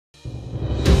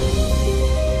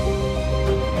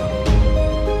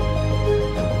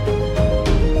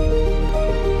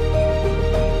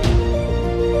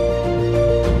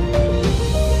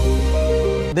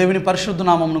దేవుని పరిశుద్ధ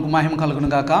నామమునకు మహిమ కలుగును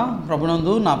గాక.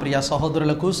 ప్రభునందు నా ప్రియ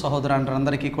సహోదరులకు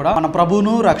సహోదరులందరికీ కూడా మన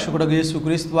ప్రభువును రక్షకుడు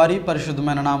యేసుక్రీస్తు వారి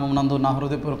పరిశుద్ధమైన నామమునందు నా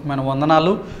హృదయపూర్వకమైన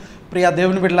వందనాలు. ప్రియ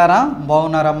దేవుని బిడ్డలారా,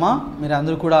 బాగున్నారమ్మా? మీరు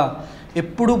అందరూ కూడా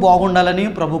ఎప్పుడూ బాగుండాలని,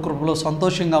 ప్రభు కృపలో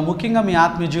సంతోషంగా, ముఖ్యంగా మీ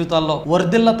ఆత్మీయ జీవితాల్లో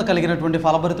వర్ధిల్లత కలిగినటువంటి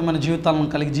ఫలభరితమైన జీవితాలను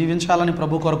కలిగి జీవించాలని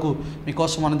ప్రభు కొరకు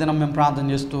మీకోసం అనుదినం మేము ప్రార్థన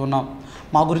చేస్తూ ఉన్నాం.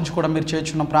 మా గురించి కూడా మీరు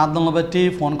చేస్తున్న ప్రార్థనలు బట్టి,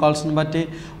 ఫోన్ కాల్స్ని బట్టి,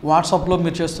 వాట్సాప్లో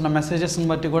మీరు చేస్తున్న మెసేజెస్ని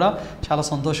బట్టి కూడా చాలా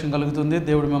సంతోషం కలుగుతుంది.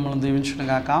 దేవుడు మిమ్మల్ని దీవించును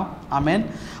గాక. ఆమేన్.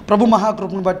 ప్రభు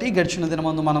మహాకృపను బట్టి గడిచిన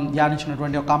దినమందు మనం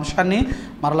ధ్యానించినటువంటి ఒక అంశాన్ని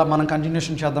మరలా మనం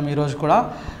కంటిన్యూషన్ చేద్దాం. ఈరోజు కూడా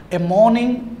ఏ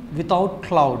మార్నింగ్ వితౌట్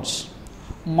క్లౌడ్స్,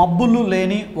 మబ్బులు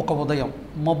లేని ఒక ఉదయం.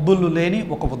 మబ్బులు లేని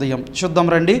ఒక ఉదయం చూద్దాం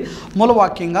రండి.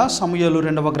 మూలవాక్యంగా సమూయేలు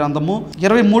 2వ గ్రంథము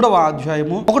 23వ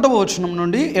అధ్యాయము 1వ వచనం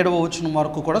నుండి 7వ వచనం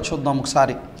వరకు కూడా చూద్దాం.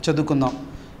 ఒకసారి చదువుకుందాం.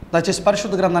 దయచేసి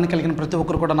పరిశుద్ధ గ్రంథాన్ని కలిగిన ప్రతి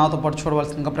ఒక్కరు కూడా నాతో పాటు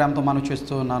చూడవలసిందిగా ప్రేమతో మనం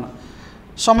చేస్తూ ఉన్నాను.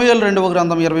 సమూయేలు 2వ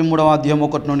గ్రంథం 23వ అధ్యాయం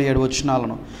 1 నుండి 7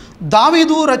 వచనాలను.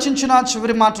 దావీదు రచించిన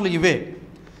చివరి మాటలు ఇవే.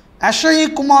 యెషయి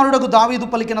కుమారుడకు దావీదు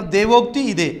పలికిన దేవోక్తి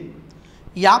ఇదే.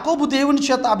 యాకోబు దేవుని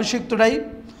చేత అభిషిక్తుడై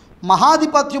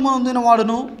మహాధిపత్యము నొందిన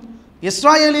వాడును,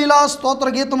 ఇశ్రాయేలీల స్తోత్ర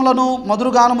గీతములను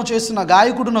మధురగానము చేసిన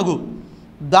గాయకుడునగు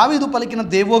దావీదు పలికిన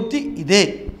దేవోక్తి ఇదే.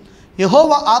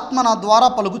 యెహోవా ఆత్మ నా ద్వారా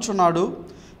పలుకుచున్నాడు,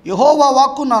 యెహోవా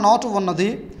వాక్కు నా నోట ఉన్నది.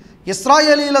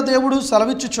 ఇశ్రాయేలీల దేవుడు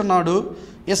సెలవిచ్చుచున్నాడు,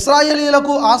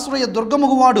 ఇశ్రాయేలీలకు ఆశ్రయ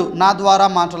దుర్గముగువాడు నా ద్వారా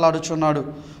మాట్లాడుచున్నాడు.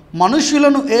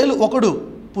 మనుష్యులను ఏలు ఒకడు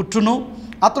పుట్టును,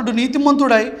 అతడు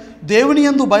నీతిమంతుడై దేవుని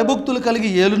యందు భయభక్తులు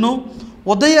కలిగి ఏలును.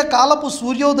 ఉదయ కాలపు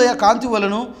సూర్యోదయ కాంతి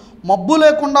వలను, మబ్బు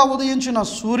లేకుండా ఉదయించిన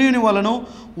సూర్యుని వలను,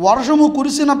 వర్షము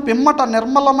కురిసిన పిమ్మట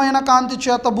నిర్మలమైన కాంతి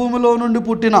చేత భూమిలో నుండి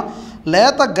పుట్టిన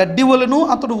లేత గడ్డి వలను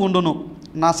అతడు ఉండును.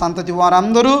 నా సంతతి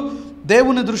వారందరూ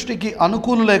దేవుని దృష్టికి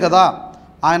అనుకూలులే కదా.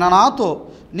 ఆయన నాతో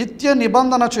నిత్య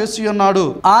నిబంధన చేసి ఉన్నాడు.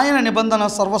 ఆయన నిబంధన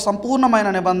సర్వసంపూర్ణమైన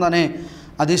నిబంధనే,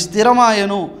 అది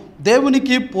స్థిరమాయను,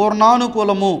 దేవునికి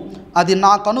పూర్ణానుకూలము, అది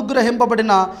నాకు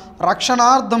అనుగ్రహింపబడిన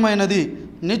రక్షణార్థమైనది.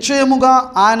 నిశ్చయముగా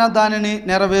ఆయన దానిని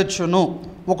నెరవేర్చును.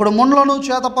 ఒకడు ముండ్లను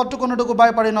చేత పట్టుకొనుటకు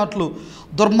భయపడినట్లు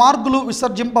దుర్మార్గులు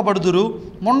విసర్జింపబడుదురు.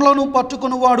 ముండ్లను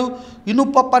పట్టుకొనివాడు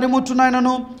ఇనుప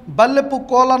పనిముట్టునైనను బల్లెపు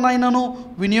కోలనైనను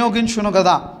వినియోగించును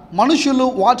కదా. మనుషులు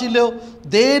వాటిలో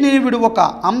దేనిని విడువక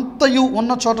అంతయు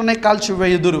ఉన్న చోటనే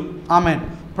కాల్చివేయుదురు. ఆమేన్.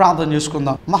 ప్రార్థన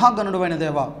చేసుకుందాం. మహాగణుడైన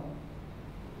దేవ,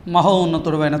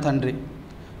 మహోన్నతుడైన తండ్రి,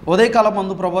 ఉదయకాలం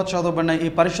మందు ప్రభు చదవబడిన ఈ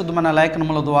పరిశుద్ధమైన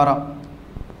లేఖనముల ద్వారా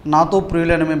నాతో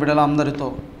ప్రియులైన మీ బిడ్డల అందరితో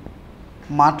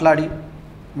మాట్లాడి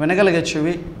వినగలిగే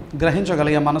చెవి,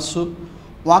 గ్రహించగలిగే మనస్సు,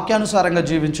 వాక్యానుసారంగా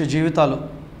జీవించే జీవితాలు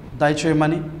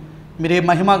దయచేయమని, మీరే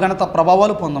మహిమా ఘనత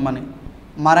ప్రభావాలు పొందమని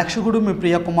మా రక్షకుడు మీ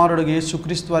ప్రియ కుమారుడు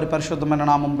యేసుక్రీస్తు వారి పరిశుద్ధమైన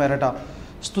నామం పేరట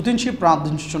స్తుతించి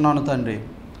ప్రార్థించుచున్నాను తండ్రి.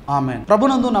 ఆమేన్.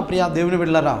 ప్రభునందు నా ప్రియ దేవుని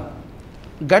బిడ్డలారా,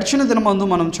 గడిచిన దినమందు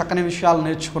మనం చక్కని విషయాలు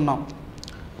నేర్చుకున్నాం.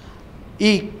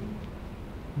 ఈ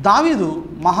దావీదు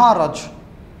మహారాజు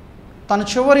తన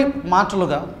చివరి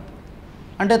మాటలుగా,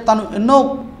 అంటే తను ఎన్నో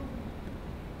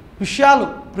విషయాలు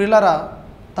ప్రియులరా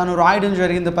తను రాయడం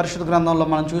జరిగింది. పరిశుద్ధ గ్రంథంలో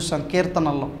మనం చూసాం,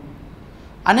 కీర్తనల్లో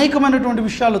అనేకమైనటువంటి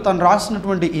విషయాలు తను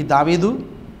రాసినటువంటి ఈ దావీదు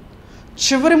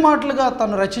చివరి మాటలుగా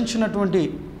తను రచించినటువంటి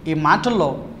ఈ మాటల్లో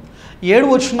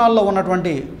 7 వచనాల్లో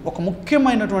ఉన్నటువంటి ఒక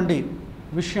ముఖ్యమైనటువంటి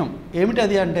విషయం ఏమిటి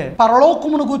అది అంటే,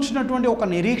 పరలోకమును గూర్చినటువంటి ఒక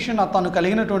నిరీక్షణ తను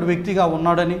కలిగినటువంటి వ్యక్తిగా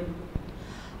ఉన్నాడని,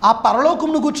 ఆ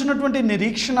పరలోకమును గూర్చినటువంటి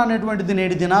నిరీక్షణ అనేటువంటిది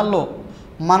నేటి దినాల్లో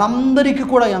మనందరికీ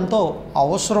కూడా ఎంతో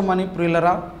అవసరమని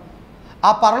ప్రియులరా,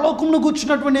 ఆ పరలోకమును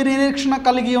గూర్చినటువంటి నిరీక్షణ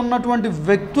కలిగి ఉన్నటువంటి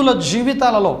వ్యక్తుల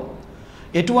జీవితాలలో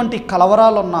ఎటువంటి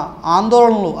కలవరాలున్నా,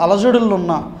 ఆందోళనలు,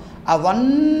 అలజడులున్నా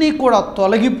అవన్నీ కూడా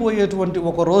తొలగిపోయేటువంటి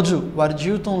ఒక రోజు వారి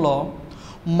జీవితంలో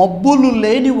మబ్బులు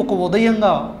లేని ఒక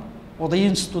ఉదయంగా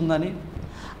ఉదయిస్తుందని,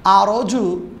 ఆ రోజు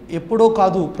ఎప్పుడో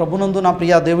కాదు, ప్రభునందు నా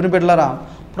ప్రియ దేవుని బిడ్డలారా,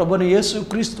 ప్రభుని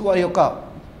యేసుక్రీస్తు వారి యొక్క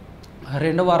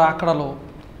 2వ రాకడలో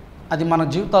అది మన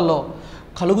జీవితాల్లో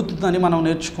కలుగుతుందని మనం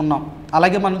నేర్చుకున్నాం.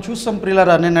 అలాగే మనం చూస్తాం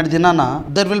ప్రియులారా, నిన్నటి దినాన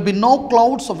there will be no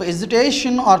clouds of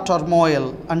hesitation are టర్మోయల్,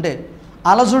 అంటే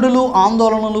అలజడులు,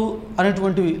 ఆందోళనలు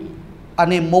అనేటువంటివి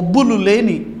అనే మబ్బులు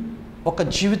లేని ఒక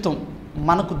జీవితం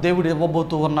మనకు దేవుడు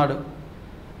ఇవ్వబోతూ ఉన్నాడు.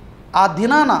 ఆ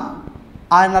దినాన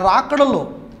ఆయన రాకడలో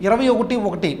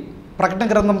 21:1 ప్రకటన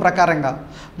గ్రంథం ప్రకారంగా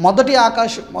మొదటి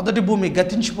ఆకాశం, మొదటి భూమి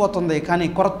గతించిపోతుంది, కానీ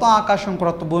క్రొత్త ఆకాశం,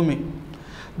 క్రొత్త భూమి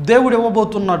దేవుడు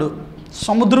ఇవ్వబోతున్నాడు.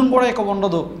 సముద్రం కూడా ఇక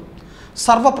ఉండదు.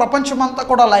 సర్వ ప్రపంచమంతా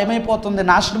కూడా లయమైపోతుంది,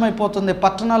 నాశనమైపోతుంది.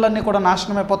 పట్టణాలన్నీ కూడా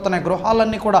నాశనమైపోతున్నాయి,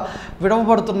 గృహాలన్నీ కూడా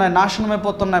విడవబడుతున్నాయి,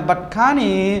 నాశనమైపోతున్నాయి. కానీ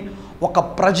ఒక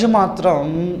ప్రజ మాత్రం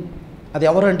అది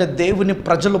ఎవరంటే దేవుని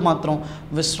ప్రజలు మాత్రం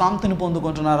విశ్రాంతిని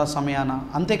పొందుకుంటున్నారు ఆ సమయాన.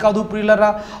 అంతేకాదు ప్రియులరా,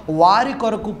 వారి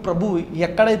కొరకు ప్రభు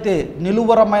ఎక్కడైతే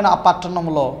నిలువరమైన ఆ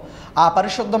పట్టణంలో, ఆ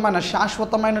పరిశుద్ధమైన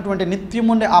శాశ్వతమైనటువంటి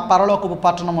నిత్యముండే ఆ పరలోకపు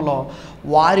పట్టణంలో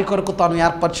వారి కొరకు తాను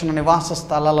ఏర్పరిచిన నివాస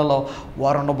స్థలాలలో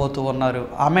వారు ఉండబోతూ ఉన్నారు.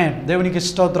 ఆమేన్. దేవునికి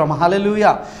స్తోత్రం.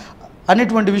 హల్లెలూయా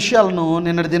అనేటువంటి విషయాలను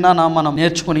నిన్నటి దినాన మనం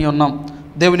నేర్చుకుని ఉన్నాం.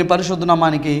 దేవుని పరిశుద్ధ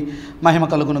నామానికి మహిమ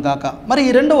కలుగును గాక.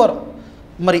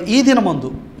 మరి ఈ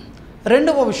దినమందు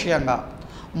రెండవ విషయంగా,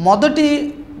 మొదటి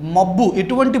మబ్బు,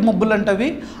 ఎటువంటి మబ్బులు అంటే అవి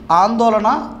ఆందోళన,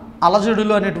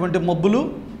 అలజడులు అనేటువంటి మబ్బులు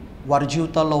వారి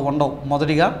జీవితాల్లో ఉండవు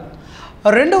మొదటిగా.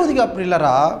 రెండవదిగా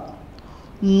ప్రియులరా,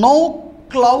 no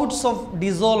clouds of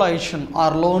డిజోలేషన్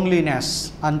are loneliness,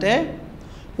 అంటే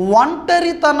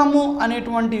ఒంటరితనము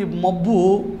అనేటువంటి మబ్బు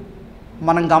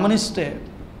మనం గమనిస్తే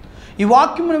ఈ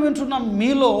వాక్యం వింటున్న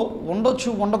మీలో ఉండొచ్చు,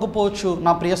 ఉండకపోవచ్చు.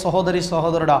 నా ప్రియ సహోదరి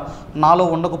సహోదరుడా, నాలో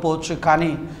ఉండకపోవచ్చు.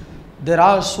 కానీ there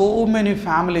are so many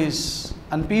families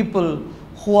and people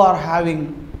who are having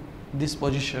this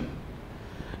position.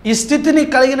 ఈ స్థితిని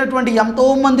కలిగినటువంటి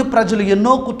ఎంతోమంది ప్రజలు,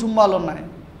 ఎన్నో కుటుంబాలు ఉన్నాయి.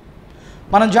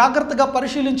 మనం జాగ్రత్తగా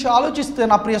పరిశీలించి ఆలోచిస్తే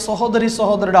నా ప్రియ సహోదరి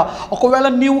సహోదరుడా, ఒకవేళ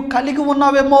నీవు కలిగి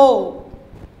ఉన్నావేమో,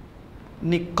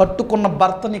 నీ కట్టుకున్న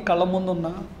భర్త నీ కళ్ళ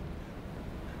ముందున్నా,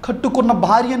 కట్టుకున్న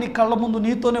భార్య నీ కళ్ళ ముందు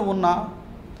నీతోనే ఉన్నా,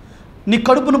 నీ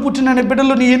కడుపును పుట్టిన నీ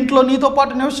బిడ్డలు నీ ఇంట్లో నీతో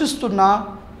పాటు నివసిస్తున్నా,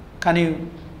 కానీ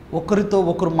ఒకరితో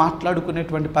ఒకరు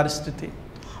మాట్లాడుకునేటువంటి పరిస్థితి,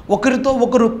 ఒకరితో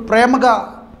ఒకరు ప్రేమగా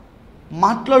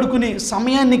మాట్లాడుకుని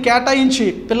సమయాన్ని కేటాయించి,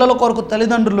 పిల్లల కొరకు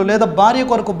తల్లిదండ్రులు లేదా భార్య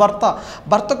కొరకు భర్త,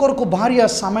 భర్త కొరకు భార్య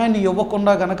సమయాన్ని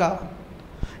ఇవ్వకుండా గనక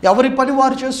ఎవరి పని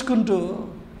వారు చేసుకుంటూ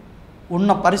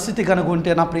ఉన్న పరిస్థితి కనుక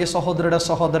ఉంటే, నా ప్రియ సహోదరుడ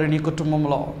సహోదరి, నీ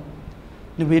కుటుంబంలో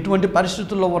నువ్వు ఎటువంటి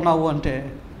పరిస్థితుల్లో ఉన్నావు అంటే,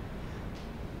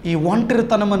 ఈ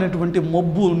ఒంటరితనం అనేటువంటి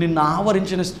మబ్బు నిన్ను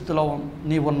ఆవరించిన స్థితిలో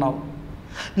నీవు ఉన్నావు.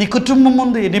 నీ కుటుంబం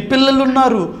ఉంది, నీ పిల్లలు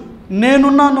ఉన్నారు,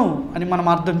 నేనున్నాను అని మనం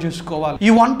అర్థం చేసుకోవాలి. ఈ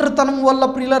ఒంటరితనం వల్ల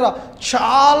ప్రియులరా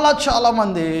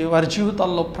చాలామంది వారి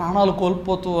జీవితాల్లో ప్రాణాలు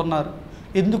కోల్పోతూ ఉన్నారు.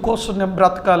 ఎందుకోసం నేను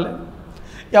బ్రతకాలి,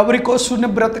 ఎవరి కోసం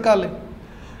నేను బ్రతకాలి,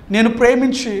 నేను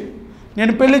ప్రేమించి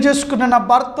నేను పెళ్లి చేసుకున్న నా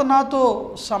భర్త నాతో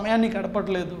సమయాన్ని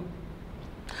గడపట్లేదు,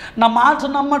 నా మాట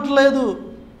నమ్మట్లేదు,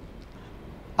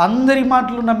 అందరి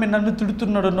మాటలు నమ్మి నన్ను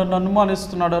తిడుతున్నాడు, నన్ను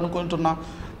అనుమానిస్తున్నాడు అనుకుంటున్నా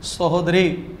సహోదరి,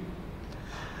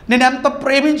 నేను ఎంత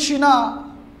ప్రేమించినా,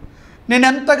 నేను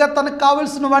ఎంతగా తనకు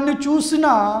కావలసినవన్నీ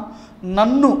చూసినా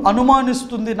నన్ను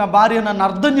అనుమానిస్తుంది, నా భార్య నన్ను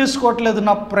అర్థం చేసుకోవట్లేదు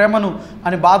నా ప్రేమను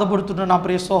అని బాధపడుతున్నా నా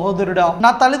ప్రియ సహోదరుడా. నా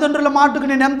తల్లిదండ్రుల మాటకు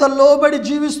నేను ఎంత లోబడి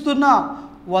జీవిస్తున్నా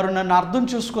వారు నన్ను అర్థం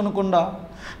చేసుకోనకుండా,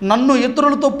 నన్ను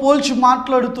ఇతరులతో పోల్చి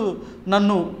మాట్లాడుతూ,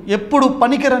 నన్ను ఎప్పుడు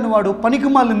పనికిరని వాడు, పనికి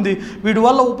మాలింది, వీడి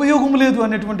వల్ల ఉపయోగం లేదు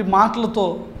అనేటువంటి మాటలతో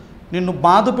నిన్ను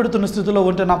బాధ పెడుతున్న స్థితిలో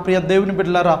ఉంటే, నా ప్రియ దేవుని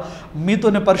బిడ్డలారా,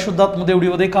 మీతోనే పరిశుద్ధాత్మ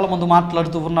దేవుడి ఉదయకాలం ముందు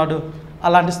మాట్లాడుతూ ఉన్నాడు.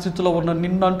 అలాంటి స్థితిలో ఉన్న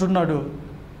నిన్ను అంటున్నాడు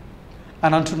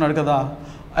కదా,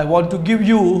 I want to give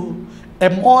you a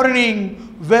morning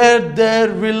where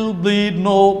there will be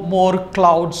no more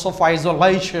clouds of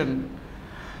isolation,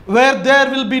 wear there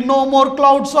will be no more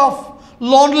clouds of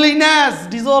loneliness,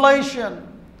 డిజోలేషన్.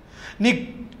 నీ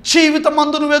జీవితం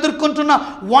అందు నువ్వు ఎదుర్కొంటున్న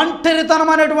ఒంటరితనం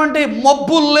అనేటువంటి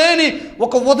మబ్బు లేని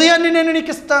ఒక ఉదయాన్ని నేను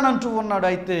నీకు ఇస్తానంటూ ఉన్నాడు.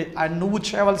 అయితే ఆయన నువ్వు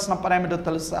చేయవలసిన పని ఏమిటో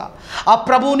తెలుసా? ఆ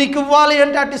ప్రభువు నీకు ఇవ్వాలి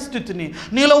అంటే అటు స్థితిని,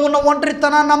 నీలో ఉన్న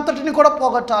ఒంటరితనాన్ని అంతటిని కూడా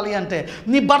పోగొట్టాలి అంటే,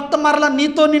 నీ భర్త మరలా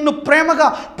నీతో నిన్ను ప్రేమగా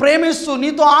ప్రేమిస్తూ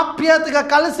నీతో ఆప్యాయతగా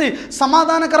కలిసి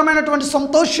సమాధానకరమైనటువంటి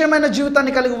సంతోషమైన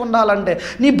జీవితాన్ని కలిగి ఉండాలంటే,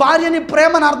 నీ భార్య నీ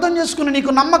ప్రేమను అర్థం చేసుకుని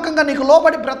నీకు నమ్మకంగా నీకు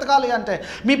లోబడి బ్రతకాలి అంటే,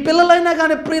 మీ పిల్లలైనా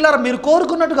కానీ ప్రియులారా మీరు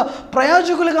కోరుకున్నట్టుగా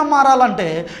ప్రయోజకులుగా మారాలంటే,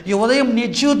 ఈ ఉదయం నీ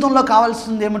జీవితంలో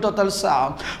కావాల్సింది ఏమిటో తెలుసా?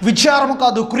 విచారం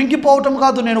కాదు, కృంగిపోవటం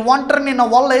కాదు, నేను ఒంటరిని, నా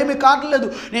వల్ల ఏమీ కావట్లేదు,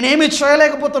 నేనేమీ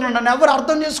చేయలేకపోతున్నాను, నన్ను ఎవరు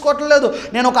అర్థం చేసుకోవట్లేదు,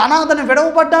 నేను ఒక అనాథని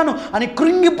విడవబడ్డాను అని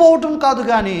కృంగిపోవటం కాదు.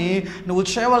 కానీ నువ్వు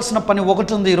చేయవలసిన పని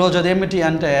ఒకటి ఉంది ఈరోజు. అదేమిటి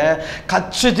అంటే,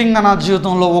 ఖచ్చితంగా నా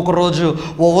జీవితంలో ఒకరోజు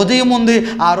ఓ ఉదయం ఉంది,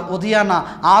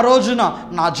 ఆ రోజున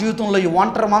నా జీవితంలో ఈ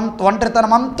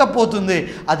ఒంటరితనం అంతా పోతుంది.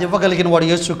 అది ఇవ్వగలిగిన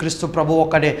వాడు యేసుక్రీస్తు ప్రభు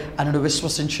ఒక్కడే అని నువ్వు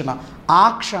విశ్వసించిన ఆ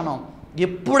క్షణం,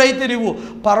 ఎప్పుడైతే నీవు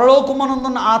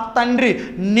పరలోకమందున్న ఆ తండ్రి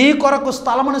నీ కొరకు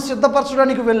స్థలమును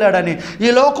సిద్ధపరచడానికి వెళ్ళాడని,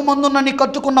 ఈ లోకమందున్న నీ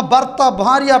కట్టుకున్న భర్త,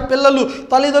 భార్య, పిల్లలు,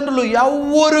 తల్లిదండ్రులు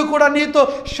ఎవ్వరూ కూడా నీతో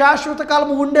శాశ్వత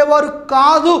కాలము ఉండేవారు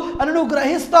కాదు అని నువ్వు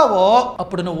గ్రహిస్తావో,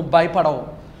 అప్పుడు నువ్వు భయపడవు,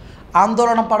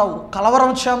 ఆందోళన పడవు,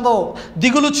 కలవరం చెందవు,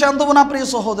 దిగులు చెందవు. నా ప్రియ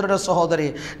సహోదరుడు సహోదరి,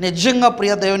 నిజంగా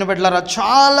ప్రియ దేవుని బిడ్డలారా,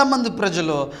 చాలామంది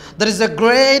ప్రజలు, there is a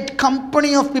great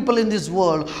company of people in this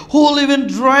world who live in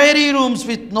డ్రైరీ rooms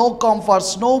with no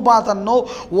comforts, no bath and no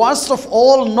vast of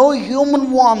all, no human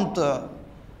warmth.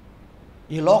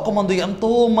 ఈ లోకమందు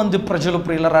ఎంతోమంది ప్రజలు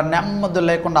ప్రియులరా నెమ్మది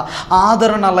లేకుండా,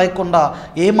 ఆదరణ లేకుండా,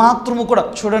 ఏమాత్రము కూడా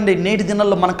చూడండి, నేటి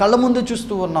దినాల్లో మన కళ్ళ ముందు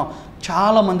చూస్తూ ఉన్నాం.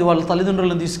 చాలామంది వాళ్ళ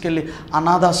తల్లిదండ్రులను తీసుకెళ్ళి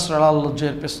అనాథాశ్రమాల్లో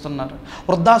చేర్పిస్తున్నారు,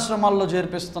 వృద్ధాశ్రమాల్లో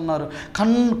చేర్పిస్తున్నారు.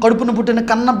 కడుపును పుట్టిన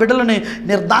కన్న బిడ్డలని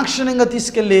నిర్దాక్షిణ్యంగా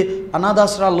తీసుకెళ్ళి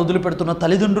అనాథాశ్రమాల్లో వదిలిపెడుతున్న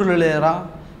తల్లిదండ్రులు లేరా?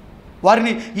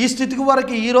 వారిని ఈ స్థితికి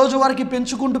వరకు, ఈ రోజు వరకు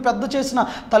పెంచుకుంటూ పెద్ద చేసిన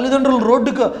తల్లిదండ్రులు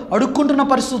రోడ్డుకు అడుక్కుంటున్న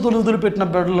పరిస్థితులు వదిలిపెట్టిన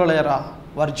బిడ్డలు లేరా?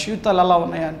 వారి జీవితాలు ఎలా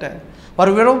ఉన్నాయంటే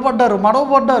వారు విడవబడ్డారు,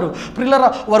 మడవబడ్డారు ప్రియులారా.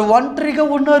 వారు ఒంటరిగా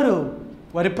ఉన్నారు.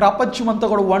 వారి ప్రపంచం అంతా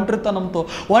కూడా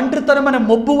ఒంటరితనం అనే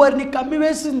మొబ్బు వారిని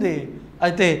కమ్మివేసింది.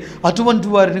 అయితే అటువంటి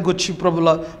వారిని వచ్చి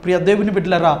ప్రభుల ప్రియ దేవుని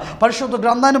బిడ్డలారా, పరిశుద్ధ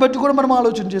గ్రంథాన్ని బట్టి కూడా మనం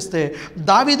ఆలోచన చేస్తే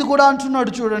దావీదు కూడా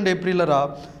అంటున్నాడు చూడండి ప్రియులారా,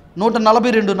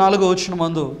 142:4 వచ్చిన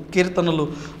మందు కీర్తనలు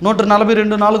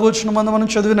 142:4 వచ్చిన మందు మనం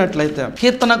చదివినట్లయితే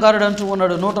కీర్తనకారుడు అంటూ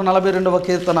ఉన్నాడు. 142వ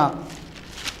కీర్తన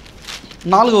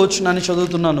 4 వచనాన్ని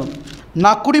చదువుతున్నాను.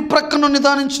 నా కుడి ప్రక్కను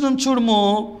నిదానించిన చూడుము,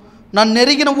 నన్ను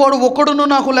ఎరిగిన వాడు ఒకడును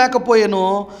నాకు లేకపోయాను,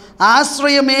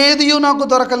 ఆశ్రయం ఏదియూ నాకు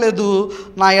దొరకలేదు,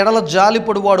 నా ఎడల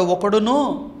జాలిపడు వాడు ఒకడును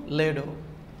లేడు.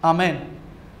 ఆమేన్.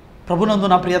 ప్రభునందు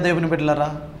నా ప్రియ దేవుని బిడ్డలారా,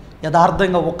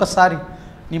 యథార్థంగా ఒక్కసారి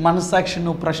నీ మనస్సాక్షిని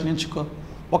నువ్వు ప్రశ్నించుకో.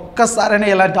 ఒక్కసారైనా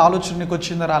ఇలాంటి ఆలోచన నీకు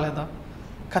వచ్చిందా, రాలేదా?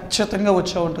 ఖచ్చితంగా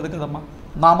వచ్చే ఉంటుంది కదమ్మా.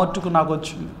 నా మట్టుకు నాకు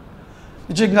వచ్చింది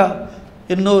నిజంగా.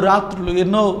 ఎన్నో రాత్రులు,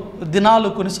 ఎన్నో దినాలు,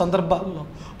 కొన్ని సందర్భాల్లో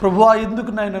ప్రభువా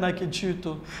ఎందుకు నాయన నాకు ఈ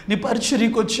జీవితం, నీ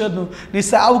పరిచర్యకు వచ్చాను, నీ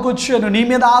సేవకు వచ్చాను, నీ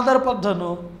మీద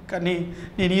ఆధారపడ్డాను, కానీ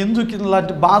నేను ఎందుకు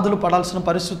ఇలాంటి బాధలు పడాల్సిన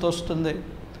పరిస్థితి వస్తుంది?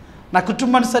 నా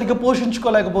కుటుంబాన్ని సరిగ్గా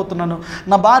పోషించుకోలేకపోతున్నాను,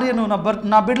 నా భార్యను,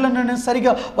 నా బిడ్డలను నేను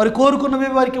సరిగ్గా వారు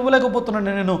కోరుకున్నవి వారికి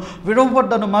ఇవ్వలేకపోతున్నాను, నేను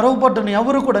విడవబడ్డాను, మరవబడ్డాను,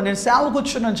 ఎవరు కూడా నేను సేవకు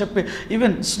వచ్చానని చెప్పి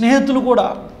ఈవెన్ స్నేహితులు కూడా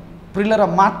ప్రియులరా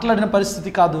మాట్లాడిన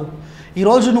పరిస్థితి కాదు.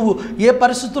 ఈరోజు నువ్వు ఏ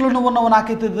పరిస్థితుల్లో నువ్వు ఉన్నావో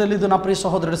నాకైతే తెలీదు నా ప్రియ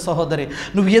సహోదరుడి, సహోదరి.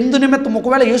 నువ్వు ఎందు నిమిత్తం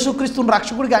ఒకవేళ యేసుక్రీస్తుని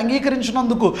రక్షకుడిగా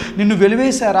అంగీకరించినందుకు నిన్ను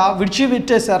వెలివేశారా,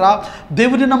 విడిచిపెట్టేశారా,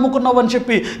 దేవుని నమ్ముకున్నావు అని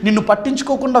చెప్పి నిన్ను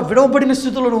పట్టించుకోకుండా విడవబడిన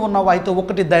స్థితిలో నువ్వు ఉన్నావు, అయితే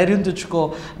ఒకటి ధైర్యం తెచ్చుకో,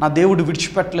 నా దేవుడు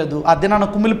విడిచిపెట్టలేదు. ఆ దినాన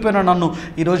కుమిలిపోయిన నన్ను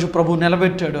ఈరోజు ప్రభు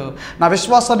నిలబెట్టాడు. నా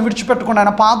విశ్వాసాన్ని విడిచిపెట్టకుండా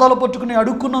ఆయన పాదాలు పట్టుకుని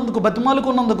అడుక్కున్నందుకు,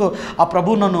 బతిమాలుకున్నందుకు ఆ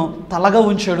ప్రభు నన్ను తలగా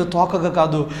ఉంచాడు, తోకగా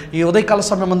కాదు. ఈ ఉదయకాల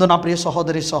సమయం ముందు నా ప్రియ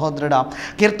సహోదరి, సహోదరుడా,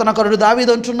 కీర్తనకారుడు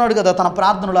దావీదు అంటున్నాడు కదా తన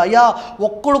ప్రార్థనలో, అయ్యా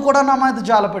ఒక్కడు కూడా నా మీద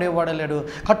జాలపడేవాడే లేడు.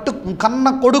 కన్న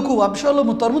కొడుకు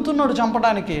అబ్షాలోము తరుముతున్నాడు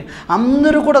చంపడానికి,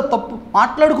 అందరూ కూడా తప్పు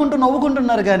మాట్లాడుకుంటూ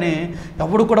నవ్వుకుంటున్నారు, కానీ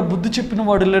ఎవడు కూడా బుద్ధి చెప్పిన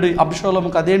వాడు లేడు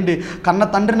అబ్షాలోముకి. అదేంటి కన్న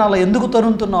తండ్రిని అలా ఎందుకు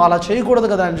తరుముతున్నావు, అలా చేయకూడదు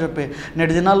కదా అని చెప్పి.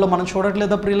 నేటి దినాల్లో మనం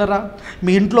చూడట్లేదా ప్రియులరా?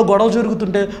 మీ ఇంట్లో గొడవ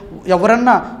జరుగుతుంటే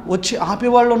ఎవరన్నా వచ్చి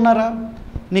ఆపేవాళ్ళు ఉన్నారా?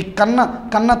 నీ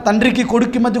కన్న తండ్రికి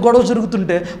కొడుక్కి మధ్య గొడవ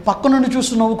జరుగుతుంటే పక్క నుండి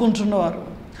చూసి నవ్వుకుంటున్నవారు,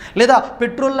 లేదా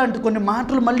పెట్రోల్ లాంటి కొన్ని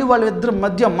మాటలు మళ్ళీ వాళ్ళిద్దరి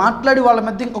మధ్య మాట్లాడి వాళ్ళ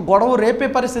మధ్య ఇంకా గొడవ రేపే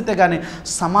పరిస్థితే, కానీ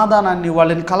సమాధానాన్ని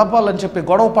వాళ్ళని కలపాలని చెప్పి,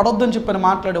 గొడవ పడొద్దని చెప్పని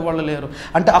మాట్లాడే వాళ్ళు లేరు.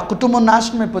 అంటే ఆ కుటుంబం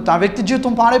నాశనం అయిపోతే, ఆ వ్యక్తి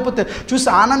జీవితం పాడైపోతే చూసి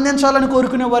ఆనందించాలని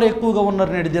కోరుకునేవారు ఎక్కువగా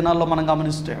ఉన్నారు నేటి దినాల్లో మనం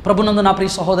గమనిస్తే. ప్రభునందు నా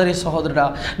ప్రియ సహోదరి, సహోదరుడా,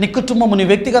 నీ కుటుంబం, నీ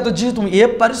వ్యక్తిగత జీవితం ఏ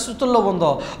పరిస్థితుల్లో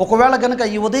ఉందో, ఒకవేళ కనుక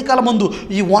ఈ ఉదయకాలం ముందు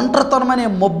ఈ ఒంటరితనమనే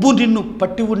మబ్బు నిన్ను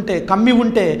పట్టి ఉంటే, కమ్మి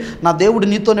ఉంటే, నా దేవుడు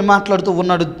నీతోనే మాట్లాడుతూ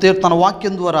ఉన్నాడు తన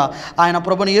వాక్యం ద్వారా. ఆయన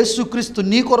ప్రభుని యేసుక్రీస్తు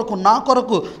నీ కొరకు, నా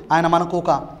కొరకు ఆయన మనకు ఒక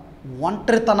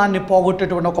ఒంటరితనాన్ని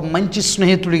పోగొట్టేటువంటి ఒక మంచి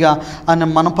స్నేహితుడిగా ఆయన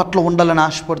మన పట్ల ఉండాలని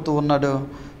ఆశపడుతూ ఉన్నాడు.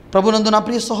 ప్రభునందు నా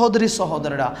ప్రియ సహోదరి,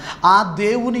 సహోదరుడా, ఆ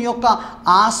దేవుని యొక్క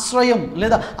ఆశ్రయం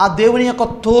లేదా ఆ దేవుని యొక్క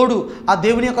తోడు, ఆ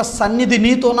దేవుని యొక్క సన్నిధి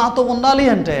నీతో నాతో ఉండాలి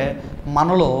అంటే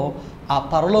మనలో ఆ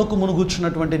పరలోకమును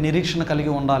కూర్చున్నటువంటి నిరీక్షణ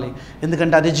కలిగి ఉండాలి.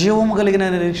 ఎందుకంటే అది జీవము కలిగిన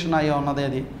నిరీక్షణ అయ్యే ఉన్నది.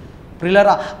 అది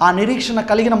ప్రియులారా, ఆ నిరీక్షణ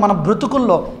కలిగిన మన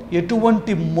బ్రతుకుల్లో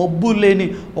ఎటువంటి మబ్బు లేని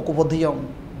ఒక ఉదయం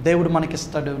దేవుడు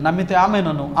మనకిస్తాడు. నమ్మితే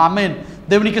ఆమెనను. ఆమెన్.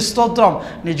 దేవునికి స్తోత్రం.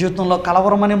 నీ జీవితంలో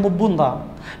కలవరం అనే మబ్బు ఉందా?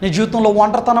 నీ జీవితంలో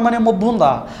ఒంటరితనం అనే మబ్బు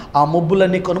ఉందా? ఆ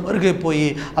మబ్బులన్నీ కనుమరుగైపోయి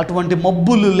అటువంటి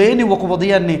మబ్బులు లేని ఒక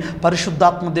ఉదయాన్ని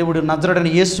పరిశుద్ధాత్మ దేవుడు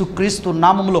నజరుడైన యేసుక్రీస్తు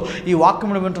నామములో ఈ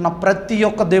వాక్యమును వింటున్న ప్రతి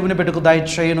ఒక్క దేవుని బిడ్డకు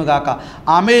దయచేయునుగాక.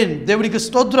 ఆమెన్. దేవునికి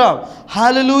స్తోత్రం.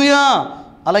 హల్లెలూయా.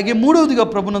 అలాగే మూడవదిగా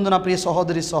ప్రభునందు నా ప్రియ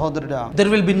సహోదరి, సహోదరుడా, there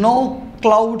will be no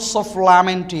clouds of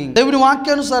లామెంటింగ్. దేవుని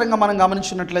వాక్యానుసారంగా మనం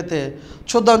గమనించినట్లయితే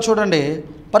చూడండి,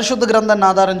 పరిశుద్ధ గ్రంథాన్ని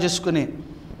ఆధారం చేసుకుని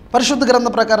పరిశుద్ధ గ్రంథ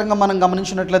ప్రకారంగా మనం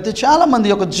గమనించినట్లయితే చాలామంది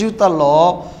యొక్క జీవితాల్లో,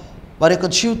 వారి యొక్క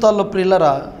జీవితాల్లో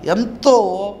ప్రియులరా ఎంతో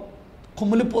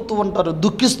కుమిలిపోతూ ఉంటారు,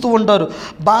 దుఃఖిస్తూ ఉంటారు,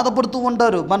 బాధపడుతూ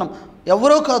ఉంటారు. మనం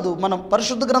ఎవరో కాదు, మనం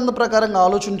పరిశుద్ధ గ్రంథ ప్రకారంగా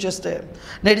ఆలోచన చేస్తే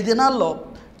నేటి దినాల్లో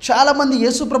చాలామంది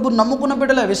యేసు ప్రభుని నమ్ముకున్న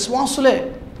బిడ్డలే, విశ్వాసులే.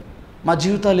 మా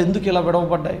జీవితాలు ఎందుకు ఇలా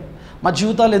విడవబడ్డాయి, మా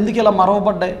జీవితాలు ఎందుకు ఇలా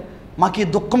మరవబడ్డాయి, మాకు ఈ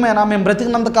దుఃఖమేనా, మేము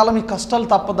బ్రతికినంతకాలం ఈ కష్టాలు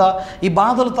తప్పదా, ఈ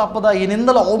బాధలు తప్పదా, ఈ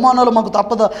నిందల అవమానాలు మాకు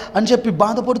తప్పదా అని చెప్పి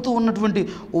బాధపడుతూ ఉన్నటువంటి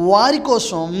వారి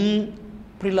కోసం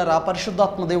ప్రియులారా,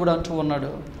 పరిశుద్ధాత్మ దేవుడు అంటూ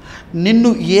ఉన్నాడు, నిన్ను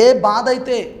ఏ బాధ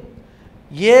అయితే,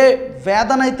 ఏ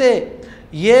వేదన అయితే,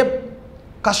 ఏ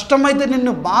కష్టమైతే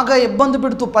నిన్ను బాగా ఇబ్బంది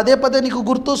పెడుతూ పదే పదే నీకు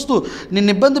గుర్తొస్తూ నిన్ను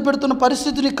ఇబ్బంది పెడుతున్న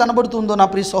పరిస్థితి నీకు కనబడుతుందో నా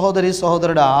ప్రియ సహోదరి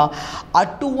సహోదరుడా,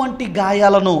 అటువంటి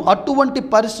గాయాలను, అటువంటి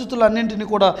పరిస్థితులన్నింటినీ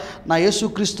కూడా నా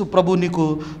యేసుక్రీస్తు ప్రభు నీకు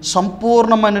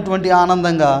సంపూర్ణమైనటువంటి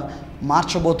ఆనందంగా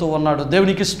మార్చబోతూ ఉన్నాడు.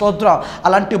 దేవునికి స్తోత్రం.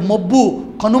 అలాంటి మబ్బు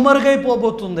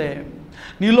కనుమరుగైపోబోతుంది.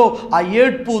 నీలో ఆ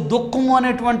ఏడ్పు, దుఃఖము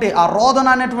అనేటువంటి, ఆ రోదన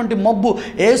అనేటువంటి మబ్బు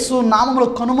యేసు నామములో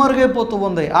కనుమరుగైపోతూ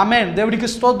ఉంది. ఆమేన్. దేవుడికి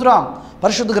స్తోత్రం.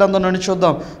 పరిశుద్ధ గ్రంథం నుండి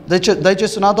చూద్దాం.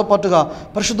 దయచేసి నాతో పాటుగా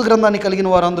పరిశుద్ధ గ్రంథాన్ని కలిగిన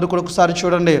వారందరూ కూడా ఒకసారి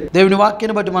చూడండి. దేవుని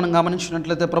వాక్యాన్ని బట్టి మనం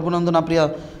గమనించినట్లయితే ప్రభునందు నా ప్రియ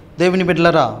దేవుని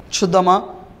బిడ్డలారా, చూద్దామా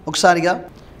ఒకసారిగా.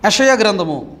 యెషయా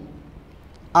గ్రంథము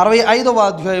 65వ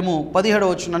అధ్యాయము 17వ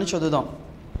వచనాన్ని చదువుదాం.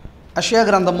 యెషయా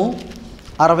గ్రంథము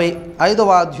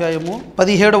 65వ అధ్యాయము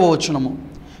 17వ వచనము.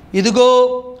 ఇదిగో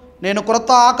నేను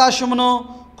క్రొత్త ఆకాశమును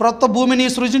క్రొత్త భూమిని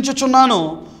సృజించుచున్నాను,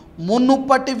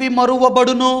 మునుపటివి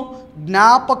మరువబడును,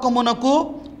 జ్ఞాపకమునకు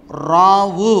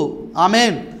రావు.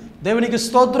 ఆమేన్. దేవునికి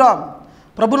స్తోత్రం.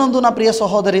 ప్రభునందు నా ప్రియ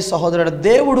సహోదరి సహోదరుడు,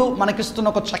 దేవుడు మనకిస్తున్న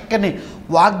ఒక చక్కని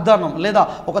వాగ్దానం లేదా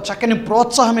ఒక చక్కని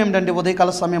ప్రోత్సాహం ఏమిటంటే,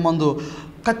 ఉదయకాల సమయం మందు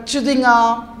ఖచ్చితంగా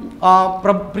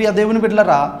ప్రియ దేవుని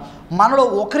బిడ్డలారా, మనలో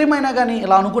ఒకరిమైనా కానీ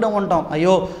ఇలా అనుకునే ఉంటాం,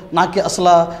 అయ్యో నాకు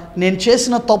అసలు నేను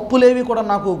చేసిన తప్పులేవి కూడా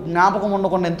నాకు జ్ఞాపకం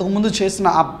ఉండకుండా ఇంతకుముందు చేసిన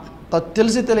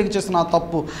తెలిసి తెలియక చేసిన ఆ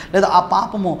తప్పు లేదా ఆ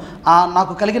పాపము,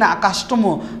 నాకు కలిగిన ఆ కష్టము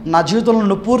నా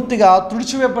జీవితంలో పూర్తిగా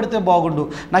తుడిచివేయబడితే బాగుండు,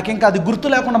 నాకు ఇంకా అది గుర్తు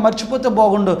లేకుండా మర్చిపోతే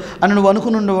బాగుండు అని నువ్వు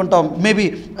అనుకుని ఉంటావు. Maybe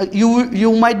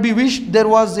you might be wish there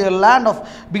was a land of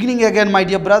beginning again, my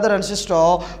dear brother and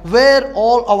sister, wear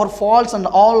all our faults and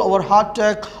all our heart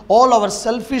attack, all our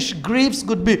selfish griefs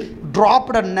could be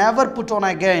dropped and never put on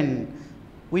again.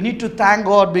 We need to thank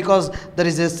God because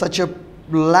there is such a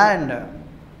land.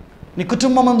 నీ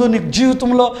కుటుంబం ముందు, నీ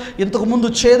జీవితంలో ఇంతకుముందు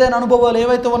చేదైన అనుభవాలు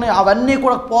ఏవైతే ఉన్నాయో అవన్నీ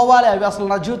కూడా పోవాలి. అవి అసలు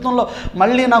నా జీవితంలో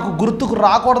మళ్ళీ నాకు గుర్తుకు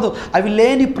రాకూడదు. అవి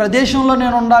లేని ప్రదేశంలో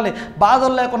నేను ఉండాలి.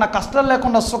 బాధలు లేకుండా, కష్టాలు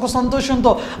లేకుండా, సుఖ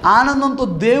సంతోషంతో, ఆనందంతో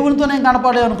దేవునితో నేను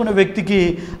కనపడే అనుకునే వ్యక్తికి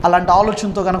అలాంటి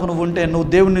ఆలోచనతో కనుక నువ్వు ఉంటే నువ్వు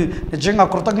దేవుని నిజంగా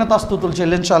కృతజ్ఞతాస్తుతులు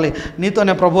చెల్లించాలి.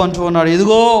 నీతోనే ప్రభు అంటూ ఉన్నాడు,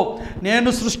 ఇదిగో నేను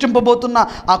సృష్టింపబోతున్న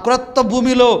ఆ క్రొత్త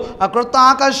భూమిలో, ఆ క్రొత్త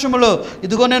ఆకాశములో,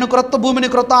 ఇదిగో నేను క్రొత్త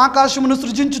భూమిని క్రొత్త ఆకాశమును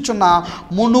సృజించుచున్న,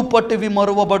 మునుపటివి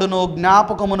మరువబడును,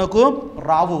 జ్ఞాపకమునకు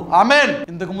రావు. ఆమేన్.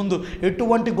 ఇంతకు ముందు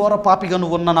ఎటువంటి ఘోర పాపిగా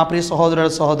నువ్వు ఉన్న నా ప్రియ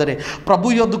సహోదరుడు సహోదరి,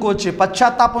 ప్రభు యొద్దకు వచ్చి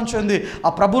పశ్చాత్తాపం చెంది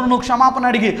ఆ ప్రభువును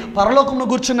క్షమాపణ అడిగి పరలోకమును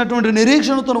కూర్చున్నటువంటి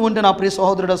నిరీక్షణతో నువ్వు ఉంటే నా ప్రియ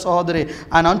సహోదరుడు సహోదరి,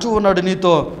 ఆయన అంటూ ఉన్నాడు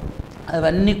నీతో,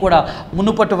 అవన్నీ కూడా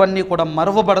మునుపటివన్నీ కూడా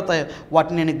మరువబడతాయి,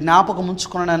 వాటిని నేను జ్ఞాపకం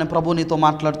ఉంచుకున్నానని ప్రభు నీతో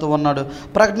మాట్లాడుతూ ఉన్నాడు.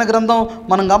 ప్రకటన గ్రంథం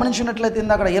మనం గమనించినట్లయితే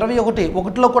అక్కడ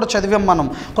 21:1 కూడా చదివాం మనం,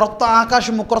 క్రొత్త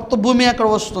ఆకాశము క్రొత్త భూమి అక్కడ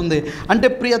వస్తుంది అంటే.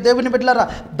 ప్రియ దేవుని బిడ్డలారా,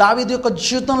 దావీదు యొక్క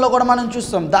జీవితంలో కూడా మనం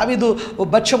చూస్తాం, దావీదు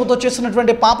బత్షెబతో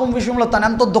చేసినటువంటి పాపం విషయంలో తను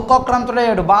ఎంతో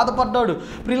దుఃఖాక్రాంతుడయ్యాడు, బాధపడ్డాడు.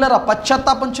 ప్రియులారా,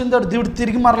 పశ్చాత్తాపం చెందాడు, దేవుడు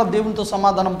తిరిగి మరలా దేవునితో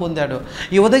సమాధానం పొందాడు.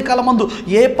 ఈ ఉదయకాలం ముందు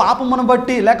ఏ పాపమును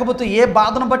బట్టి లేకపోతే ఏ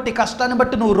బాధను బట్టి, కష్టాన్ని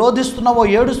బట్టి నువ్వు రోధిస్తున్నావో,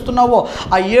 ఏడుస్తున్నావో,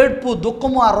 ఆ ఏడ్పు,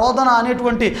 దుఃఖము, ఆ రోదన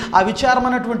అనేటువంటి ఆ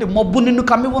విచారమైనటువంటి మబ్బు నిన్ను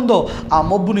కమ్మి ఉందో, ఆ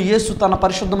మబ్బును యేసు తన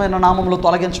పరిశుద్ధమైన నామంలో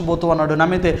తొలగించబోతూ అన్నాడు.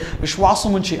 నమ్మితే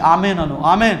విశ్వాసం ఉంచి ఆమేనను.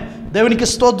 ఆమేన్. దేవునికి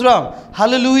స్తోత్రం.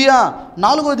 హల్లెలూయా.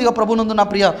 4వదిగా ప్రభునందు నా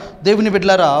ప్రియ దేవుని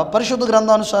బిడ్డలారా, పరిశుద్ధ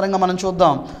గ్రంథానుసారంగా మనం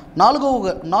చూద్దాం.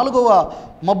 4వ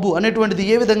మబ్బు అనేటువంటిది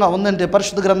ఏ విధంగా ఉందంటే,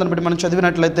 పరిశుద్ధ గ్రంథాన్ని బట్టి మనం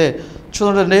చదివినట్లయితే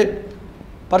చూడండి,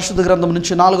 పరిశుద్ధ గ్రంథం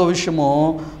నుంచి 4వ విషయము,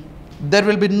 there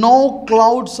will be no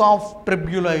clouds of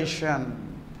tribulation.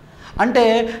 అంటే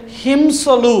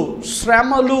హింసలు,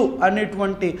 శ్రమలు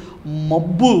అనేటువంటి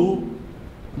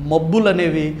మబ్బులు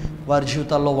అనేవి వారి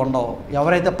జీవితాల్లో ఉండవు.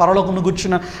 ఎవరైతే పరలోకమును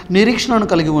గుర్చిన నిరీక్షణను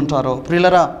కలిగి ఉంటారో,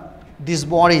 ప్రియులరా, these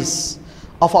bodies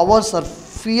of ours are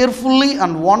fearfully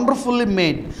and wonderfully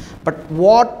made, but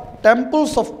what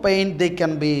temples of pain they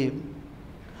can be.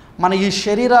 మన ఈ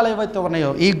శరీరాలు ఏవైతే ఉన్నాయో,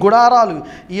 ఈ గుడారాలు,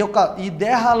 ఈ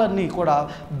దేహాలన్నీ కూడా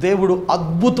దేవుడు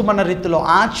అద్భుతమైన రీతిలో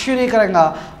ఆశ్చర్యకరంగా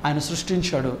ఆయన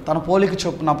సృష్టించాడు తన పోలిక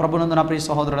చొప్పున. ప్రభునందు నా ప్రియ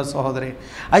సహోదరుడు సహోదరి,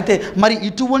 అయితే మరి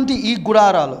ఇటువంటి ఈ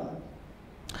గుడారాలు,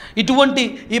 ఇటువంటి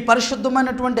ఈ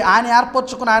పరిశుద్ధమైనటువంటి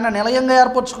ఆయన నిలయంగా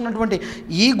ఏర్పరచుకున్నటువంటి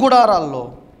ఈ గుడారాల్లో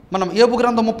మనం యోబు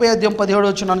గ్రంథం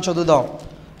 30:17 చదువుదాం.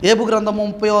 యోబు గ్రంథము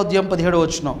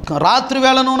 30:17. రాత్రి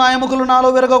వేళను నా ఎముకలు నాలో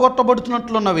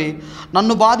విరగొట్టబడుతున్నట్లున్నవి,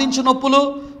 నన్ను బాధించు నొప్పులు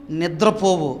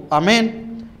నిద్రపోవు. ఆమేన్.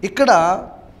 ఇక్కడ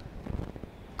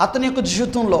అతని యొక్క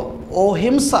జీవితంలో ఓ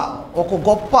హింస, ఒక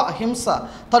గొప్ప హింస.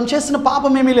 తను చేసిన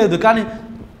పాపం ఏమీ లేదు, కానీ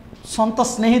సొంత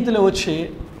స్నేహితులే వచ్చి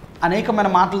అనేకమైన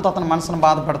మాటలతో అతని మనసును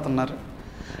బాధపడుతున్నారు.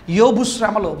 యోబు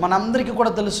శ్రమలు మనందరికీ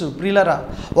కూడా తెలుసు ప్రియులరా.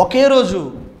 ఒకే రోజు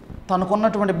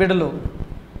తనకున్నటువంటి బిడ్డలు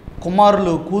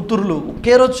కుమారులు, కూతుర్లు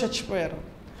ఒకే రోజు చచ్చిపోయారు.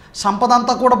 సంపద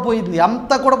అంతా కూడా పోయింది,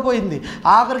 అంతా కూడా పోయింది.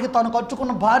 ఆఖరికి తను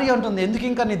కట్టుకున్న భార్య అంటుంది, ఎందుకు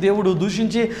ఇంకా నీ దేవుడు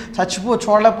దూషించి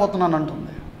చూడలేకపోతున్నాను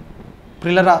అంటుంది.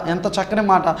 ప్రియులరా, ఎంత చక్కని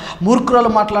మాట. మూర్ఖురాలు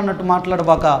మాట్లాడినట్టు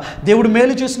మాట్లాడబాక. దేవుడు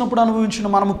మేలు చేసినప్పుడు అనుభవించిన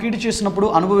మనము కీడు చేసినప్పుడు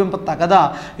అనుభవింప తగదా.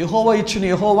 యెహోవా ఇచ్చిన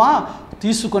యెహోవా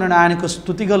తీసుకుని ఆయనకు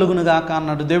స్తుతి కలుగునుగాక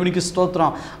అన్నాడు. దేవునికి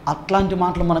స్తోత్రం. అట్లాంటి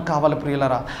మాటలు మనకు కావాలి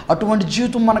ప్రియులరా. అటువంటి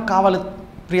జీవితం మనకు కావాలి.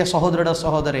 ప్రియ సహోదరుడా,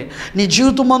 సహోదరి, నీ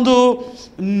జీవితం మందు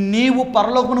నీవు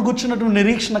పరలోకమును గుర్చినటువంటి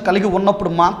నిరీక్షణ కలిగి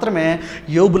ఉన్నప్పుడు మాత్రమే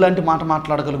యోబు లాంటి మాట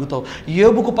మాట్లాడగలుగుతావు.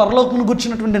 యోబుకు పరలోకమును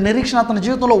గుర్చినటువంటి నిరీక్షణ అతని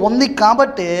జీవితంలో ఉంది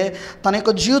కాబట్టి తన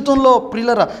యొక్క జీవితంలో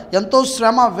ప్రియులరా ఎంతో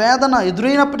శ్రమ, వేదన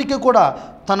ఎదురైనప్పటికీ కూడా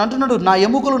తను అంటున్నాడు, నా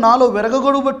ఎముకలు నాలో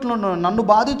విరగగొడుబట్లు, నన్ను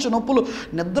బాధించే నొప్పులు,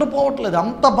 నిద్రపోవట్లేదు.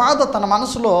 అంత బాధ తన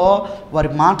మనసులో. వారి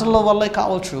మాటల వల్లే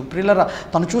కావచ్చు, ప్రియులరా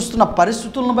తను చూస్తున్న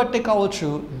పరిస్థితులను బట్టే కావచ్చు,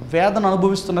 వేదన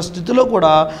అనుభవిస్తున్న స్థితిలో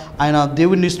కూడా ఆయన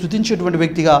దేవుణ్ణి స్తుతించేటువంటి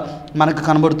వ్యక్తిగా మనకు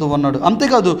కనబడుతూ ఉన్నాడు.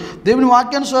 అంతేకాదు, దేవుని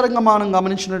వాక్యానుసారంగా మనం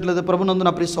గమనించినట్లయితే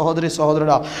ప్రభునందున ప్రియ సహోదరి,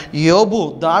 సహోదరుడా, యోబు,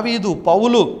 దావీదు,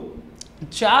 పౌలు,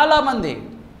 చాలామంది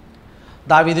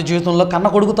దావీదు జీవితంలో కన్న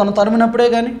కొడుకు తను తరిమినప్పుడే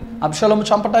కానీ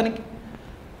అబ్షాలోము చంపటానికి,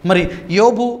 మరి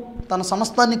యోబు తన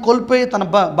సమస్తాన్ని కోల్పోయి తన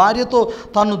భార్యతో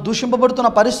తాను దూషింపబడుతున్న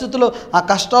పరిస్థితుల్లో ఆ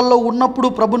కష్టాల్లో ఉన్నప్పుడు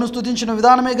ప్రభును స్తుతించిన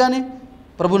విధానమే కానీ,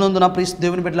 ప్రభునందున ప్రియ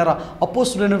దేవుని బిడ్డలారా,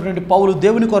 అపోస్తుడైనటువంటి పౌలు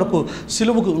దేవుని కొరకు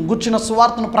సిలువకు గుర్చిన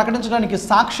సువార్తను ప్రకటించడానికి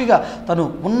సాక్షిగా తను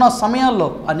ఉన్న సమయాల్లో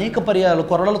అనేక పర్యాయాలు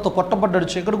కొరలతో కొట్టబడ్డాడు,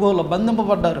 చెకడుగోలో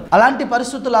బంధింపబడ్డారు. అలాంటి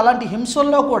పరిస్థితులు, అలాంటి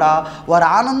హింసల్లో కూడా వారు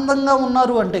ఆనందంగా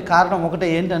ఉన్నారు అంటే కారణం ఒకటే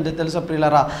ఏంటంటే తెలుసా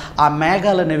ప్రియులారా, ఆ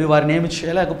మేఘాలు అనేవి వారిని ఏమి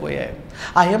చేయలేకపోయాయి.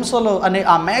 ఆ హింసలో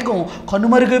ఆ మేఘం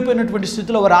కనుమరుగైపోయినటువంటి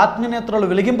స్థితిలో వారి ఆత్మీయనేత్రాలు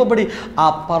వెలిగింపబడి ఆ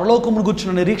పరలోకమును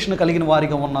గుర్చిన నిరీక్షణ కలిగిన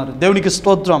వారిగా ఉన్నారు. దేవునికి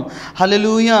స్తోత్రం.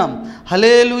 హల్లెలూయా,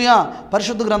 హల్లెలూయా.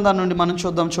 పరిశుద్ధ గ్రంథాన్ని నుండి మనం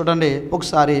చూడండి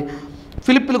ఒకసారి.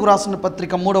 ఫిలిప్పీలకు రాసిన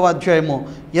పత్రిక 3వ అధ్యాయము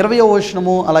 20వ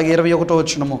వచనము అలాగే 21వ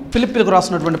వచనము. ఫిలిప్పీలకు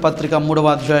రాసినటువంటి పత్రిక 3వ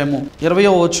అధ్యాయము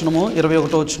 20వ వచనము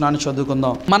 21వ వచనాన్ని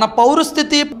చదువుకుందాం. మన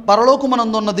పౌరస్థితి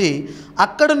పరలోకమునందున్నది,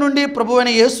 అక్కడి నుండి ప్రభువైన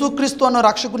యేసుక్రీస్తు అను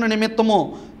రక్షకుని నిమిత్తము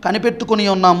కనిపెట్టుకుని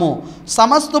ఉన్నాము.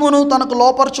 సమస్తమును తనకు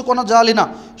లోపరుచుకొన జాలిన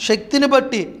శక్తిని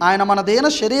బట్టి ఆయన మన దేన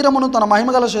శరీరమును తన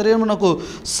మహిమగల శరీరమునకు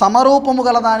సమరూపము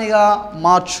గలదానిగా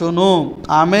మార్చును.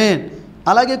 ఆమేన్.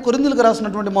 అలాగే కొరింథీయులకు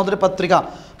రాసినటువంటి మొదటి పత్రిక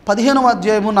 15వ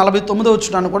అధ్యాయము 49వ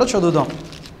వచనాన్ని కూడా చదువుదాం.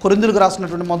 కొరింథీయులకు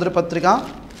రాసినటువంటి మొదటి పత్రిక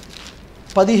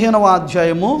 15వ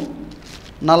అధ్యాయము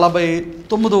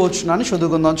 49వ వచనాన్ని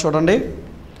చదువుకుందాం. చూడండి.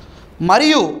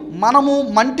 మరియు మనము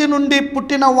మంటి నుండి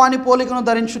పుట్టిన వాని పోలికను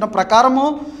ధరించిన ప్రకారము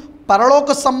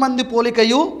పరలోక సంబంధి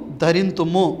పోలికయు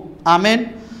ధరింతుము. ఆమేన్.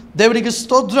 దేవునికి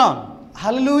స్తోత్రం.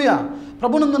 హల్లెలూయా.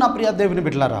 ప్రభునందు నా ప్రియ దేవుని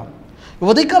బిడ్డలారా,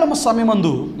 ఉదయకాలం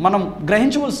సమయమందు మనం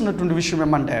గ్రహించవలసినటువంటి విషయం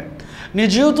ఏమంటే, నీ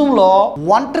జీవితంలో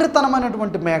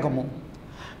ఒంటరితనమైనటువంటి మేఘము,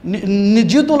 నీ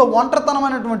జీవితంలో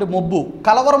ఒంటరితనమైనటువంటి మొబ్బు,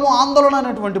 కలవరము, ఆందోళన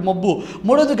అనేటువంటి మొబ్బు,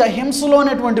 మూడోదిగా హింసలో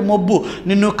అనేటువంటి మొబ్బు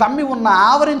నిన్ను కమ్మి ఉన్న,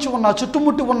 ఆవరించి ఉన్న,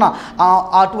 చుట్టుముట్టి ఉన్న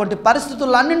అటువంటి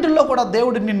పరిస్థితులన్నింటిలో కూడా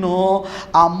దేవుడు నిన్ను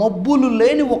ఆ మొబ్బులు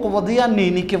లేని ఒక ఉదయాన్ని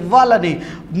నీకు ఇవ్వాలని,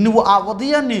 నువ్వు ఆ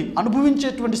ఉదయాన్ని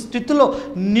అనుభవించేటువంటి స్థితిలో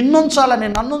నిన్నుంచాలని,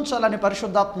 నన్నుంచాలని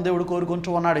పరిశుద్ధాత్మ దేవుడు కోరుకుంటూ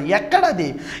ఉన్నాడు. ఎక్కడది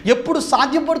ఎప్పుడు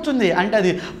సాధ్యపడుతుంది అంటే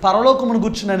అది పరలోకమును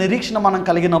గుర్చిన నిరీక్షణ మనం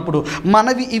కలిగినప్పుడు.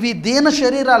 మనవి ఇవి దీన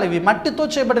శరీరాలు, ఇవి మట్టితో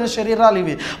చేయబడిన శరీరాలు,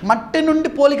 ఇవి మట్టి నుండి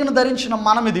పోలికను ధరించిన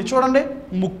మనం. ఇది చూడండి,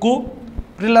 ముక్కు,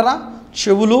 ప్రిల్లరా,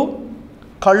 చెవులు,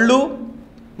 కళ్ళు,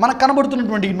 మనకు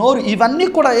కనబడుతున్నటువంటి నోరు, ఇవన్నీ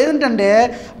కూడా ఏంటంటే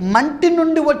మట్టి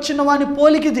నుండి వచ్చిన వాని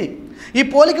పోలికిది. ఈ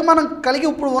పోలిక మనం కలిగి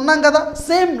ఇప్పుడు ఉన్నాం కదా,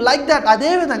 సేమ్ లైక్ దాట్.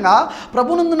 అదేవిధంగా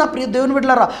ప్రభునందు నా ప్రియ దేవుని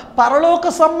బిడ్డలారా, పరలోక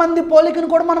సంబంధి పోలికను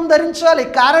కూడా మనం ధరించాలి.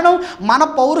 కారణం మన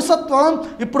పౌరసత్వం.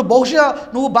 ఇప్పుడు బహుశా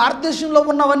నువ్వు భారతదేశంలో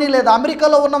ఉన్నవని, లేదా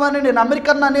అమెరికాలో ఉన్నవని, నేను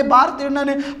అమెరికన్ అని,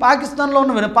 భారతీయుడిని, పాకిస్తాన్లో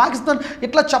ఉన్నవని పాకిస్తాన్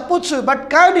ఇట్లా చెప్పొచ్చు. బట్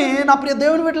కానీ నా ప్రియ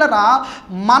దేవుని బిడ్డలారా,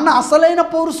 మన అసలైన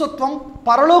పౌరసత్వం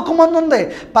పరలోకమందు ఉంది.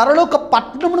 పరలోక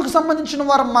పట్టణమునకు సంబంధించిన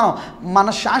వారం మనం. మన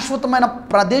శాశ్వతమైన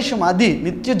ప్రదేశం అది,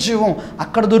 నిత్య జీవం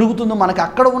అక్కడ దొరుకుతుంది మనకి.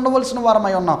 అక్కడ ఉండవలసిన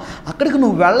వారమై ఉన్నాం. అక్కడికి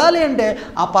నువ్వు వెళ్ళాలి అంటే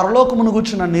ఆ పరలోకమును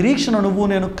గుర్చిన నిరీక్షణ నువ్వు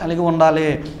నేను కలిగి ఉండాలి.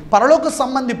 పరలోక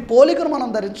సంబంధి పోలికను మనం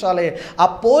ధరించాలి. ఆ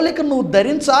పోలికను నువ్వు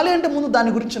ధరించాలి అంటే ముందు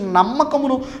దాని గురించి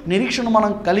నమ్మకమును, నిరీక్షణ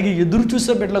మనం కలిగి ఎదురు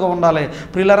చూసే బిడ్డలుగా ఉండాలి.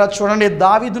 ప్రియులారా చూడండి,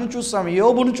 దావీదును చూసాం,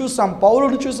 యోబును చూసాం,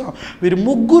 పౌలును చూసాం. వీరి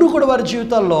ముగ్గురు కూడా వారి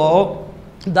జీవితాల్లో,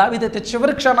 దావీదైతే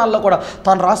చివరి క్షణాల్లో కూడా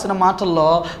తను రాసిన మాటల్లో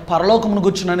పరలోకమును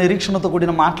గుర్చిన నిరీక్షణతో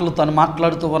కూడిన మాటలు తను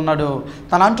మాట్లాడుతూ ఉన్నాడు.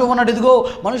 తను అంటూ ఉన్నాడు, ఇదిగో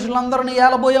మనుషులందరినీ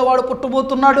ఏలబోయేవాడు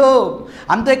పుట్టబోతున్నాడు.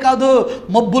 అంతేకాదు,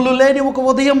 మబ్బులు లేని ఒక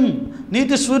ఉదయం,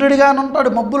 నీతి సూర్యుడిగా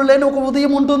ఉంటాడు, మబ్బులు లేని ఒక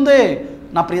ఉదయం ఉంటుంది.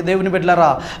 నా ప్రియ దేవుని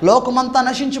బిడ్డలారా, లోకమంతా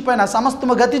నశించిపోయినా,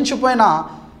 సమస్తము గతించిపోయినా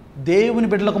దేవుని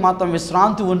బిడ్డలకు మాత్రం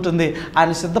విశ్రాంతి ఉంటుంది.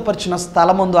 ఆయన సిద్ధపరిచిన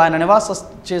స్థలముందు ఆయన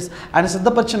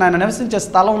నివసించే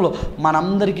స్థలంలో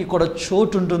మనందరికీ కూడా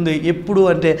చోటు ఉంటుంది. ఎప్పుడు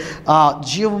అంటే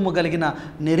జీవము కలిగిన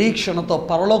నిరీక్షణతో,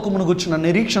 పరలోకమును గుర్చిన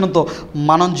నిరీక్షణతో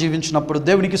మనం జీవించినప్పుడు.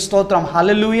 దేవునికి స్తోత్రం.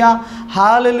 హల్లెలూయా,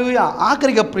 హల్లెలూయా.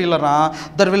 ఆఖరిగా ప్రియులరా,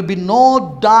 there will be no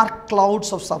dark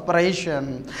clouds of separation.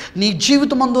 నీ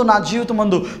జీవితమందు, నా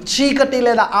జీవితమందు చీకటి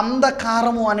లేదా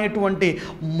అంధకారము అనేటువంటి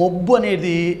మొబ్బు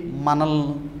అనేది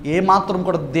మనల్ని ఏమాత్రం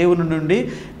కూడా దేవుని నుండి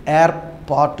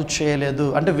ఏర్పాటు చేయలేదు,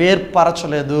 అంటే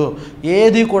వేర్పరచలేదు.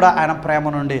 ఏది కూడా ఆయన ప్రేమ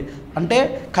నుండి. అంటే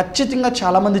ఖచ్చితంగా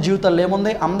చాలామంది జీవితాల్లో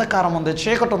ఏముంది? అంధకారం ఉంది,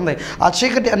 చీకటి ఉంది. ఆ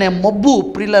చీకటి అనే మబ్బు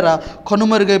ప్రియులరా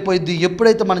కనుమరుగైపోయింది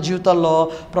ఎప్పుడైతే మన జీవితాల్లో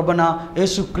ప్రభువైన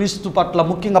యేసుక్రీస్తు పట్ల,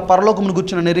 ముఖ్యంగా పరలోకమును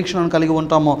గుర్చిన నిరీక్షణను కలిగి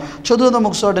ఉంటామో. చదువుదాం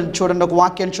ఒకసారి, చూడండి, ఒక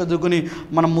వాక్యాన్ని చదువుకుని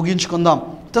మనం ముగించుకుందాం.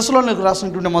 తెస్సలోనికీయులకు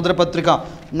రాసినటువంటి మొదటి పత్రిక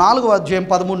 4వ అధ్యాయం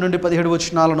 13 నుండి 17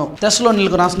 వచనాలను.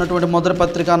 తెస్సలోనికీయులకు రాసినటువంటి మొదటి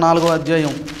పత్రిక 4వ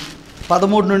అధ్యాయం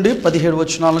 13 నుండి 17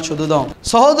 వచనాలను చదువుదాం.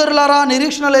 సహోదరులారా,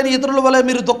 నిరీక్షణ లేని ఇతరుల వలె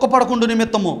మీరు దుఃఖపడకుండా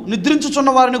నిమిత్తము నిద్రించుచున్న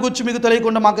వారిని గురించి మీకు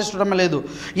తెలియకుండా మాకు ఇష్టమే లేదు.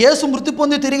 యేసు మృతి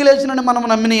పొంది తిరిగి లేచినని మనం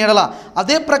నమ్మిన ఎడల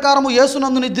అదే ప్రకారము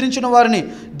యేసునందు నిద్రించిన వారిని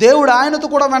దేవుడు ఆయనతో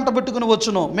కూడా వెంటబెట్టుకుని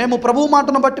వచ్చును. మేము ప్రభువు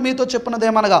మాటను బట్టి మీతో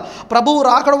చెప్పినదేమనగా, ప్రభువు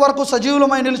రాకడ వరకు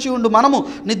సజీవులమై నిలిచి ఉండు మనము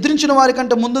నిద్రించిన వారి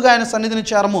కంటే ముందుగా ఆయన సన్నిధిని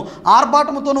చేరము.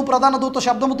 ఆర్భాటముతోనూ ప్రధాన దూత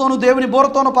శబ్దముతోనూ దేవుని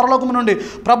బోరతోనూ పరలోకము నుండి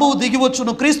ప్రభువు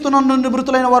దిగివచ్చును. క్రీస్తునందు నుండి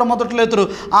మృతులైన వారు మొదట లేతురు.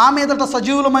 ఆ మీదట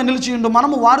సజీవులమై నిలిచి ఉండు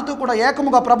మనము వారితో కూడా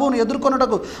ఏకముగా ప్రభువును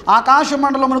ఎదుర్కొనుటకు ఆకాశ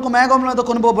మండలమునకు మేఘం మీద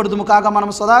కొనుపోబడుదుము. కాగా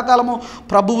మనము సదాకాలము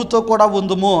ప్రభువుతో కూడా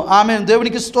ఉందుము. ఆమేన్.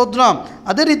 దేవునికి స్తోత్రం.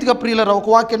 అదే రీతిగా ప్రియులారా, ఒక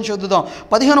వాక్యాన్ని చదువుదాం.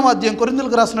 15వ అధ్యాయం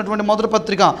కొరింథీయులకు రాసినటువంటి మొదటి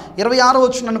పత్రిక 26వ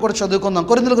వచనాన్ని కూడా చదువుకుందాం.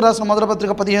 కొరింథీయులకు రాసిన మొదటి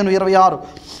పత్రిక 15:26.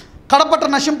 కడపట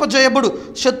నశింపజేయబడు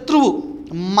శత్రువు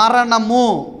మరణము.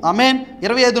 ఆమేన్.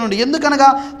 25 నుండి, ఎందుకనగా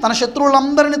తన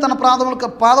శత్రువులందరినీ తన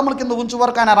పాదముల కింద ఉంచు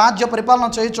వరకు ఆయన రాజ్య పరిపాలన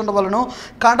చేయుచుండవలను.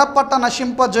 కడపట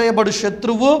నశింపజేయబడు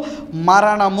శత్రువు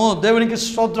మరణము. దేవునికి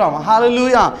స్తోత్రం.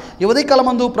 హల్లెలూయా. ఈ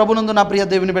ఉదయకాలమందు ప్రభునందు నా ప్రియ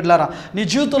దేవుని బిడ్డలారా, నీ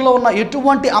జీవితంలో ఉన్న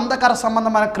ఎటువంటి అంధకార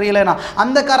సంబంధమైన క్రియలైనా,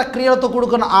 అంధకార క్రియలతో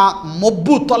కూడుకున్న ఆ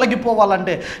మొబ్బు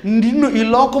తొలగిపోవాలంటే, నిన్ను ఈ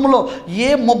లోకంలో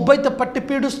ఏ మొబ్బు అయితే పట్టి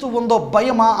పీడిస్తూ ఉందో,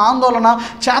 భయమా, ఆందోళన,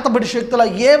 చేతబడి శక్తుల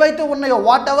ఏవైతే ఉన్నాయో,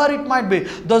 what ever it might be,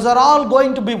 those are all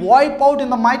going to be wiped out in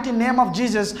the mighty name of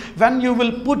Jesus when you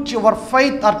will put your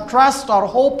faith or trust or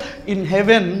hope in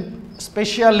heaven,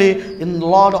 especially in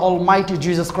Lord Almighty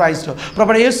Jesus Christ.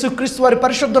 ప్రభువైన యేసుక్రీస్తు వారి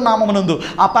పరిశుద్ధ నామమునందు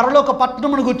ఆ పరలోక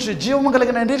పట్టణమును గురించి జీవము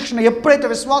కలిగిన నిరీక్షణ ఎప్పుడైతే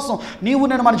విశ్వాసం నీవు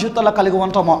నేను మన జీవితాల్లో కలిగి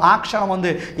ఉంటామో, ఆ క్షణం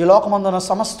ఉంది ఈ లోకమందున్న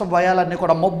సమస్త భయాలన్నీ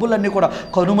కూడా, మబ్బులన్నీ కూడా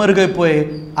కనుమరుగైపోయి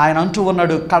ఆయన అంటూ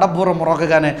ఉన్నాడు, కడబూరం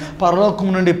మ్రోగగానే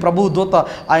పరలోకం నుండి ప్రభు దూత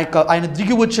ఆయన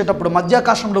దిగి వచ్చేటప్పుడు,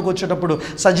 మధ్యాకాశంలోకి వచ్చేటప్పుడు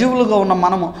సజీవులుగా ఉన్న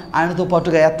మనము ఆయనతో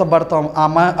పాటుగా ఎత్తబడతాం.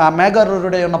 ఆ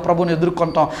మేఘారూఢుడై ఉన్న ప్రభుని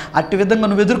ఎదుర్కొంటాం. అట్టి విధంగా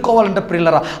నువ్వు ఎదుర్కోవాలంటే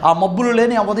ప్రియులరా, ఆ మబ్బులు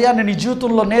లేని ఆ ఉదయాన్ని నీ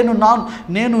జీవితంలో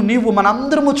నేను నీవు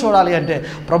మనందరము చూడాలి అంటే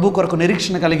ప్రభు కొరకు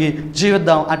నిరీక్షణ కలిగి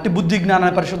జీవిద్దాం. అట్టి బుద్ధి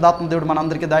జ్ఞానాన్ని పరిశుద్ధాత్మ దేవుడు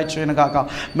మనందరికీ దయచేయును గాక.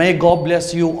 May God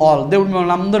bless you all. దేవుడు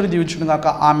మిమ్మల్ని అందరినీ దీవించును గాక.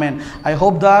 Amen. I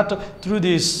hope that through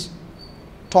this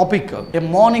topic, A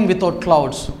morning without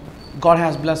clouds, God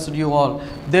has blessed you all.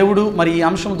 దేవుడు మరి ఈ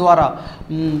అంశం ద్వారా,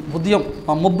 ఉదయం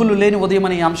మబ్బులు లేని ఉదయం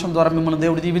అనే ఈ అంశం ద్వారా మిమ్మల్ని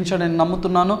దేవుడు దీవించాడని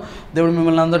నమ్ముతున్నాను. దేవుడు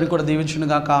మిమ్మల్ని అందరినీ కూడా దీవించును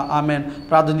గాక. ఆమెన్.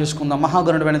 ప్రార్థన చేసుకుందాం.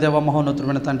 మహాగణుడైన దేవ,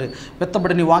 మహోన్నతుడైన తండ్రి,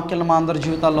 వెత్తబడి నీ వాక్యాలను మా అందరి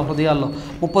జీవితాల్లో, హృదయాల్లో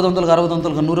 30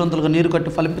 60 100 నీరు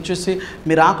కట్టి ఫలింపచేసి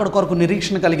మీరు ఆకడ కొరకు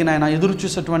నిరీక్షణ కలిగిన ఆయన ఎదురు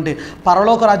చూసేటువంటి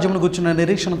పరలోక రాజ్యమును కూర్చున్న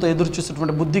నిరీక్షణతో ఎదురు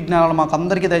చూసేటువంటి బుద్ధి జ్ఞానాలు మాకు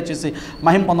అందరికీ దయచేసి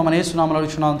మహిమ పొందమని యేసు నామములో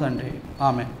అడుగుచున్నాను తండ్రి.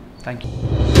 ఆమెన్. Thank you.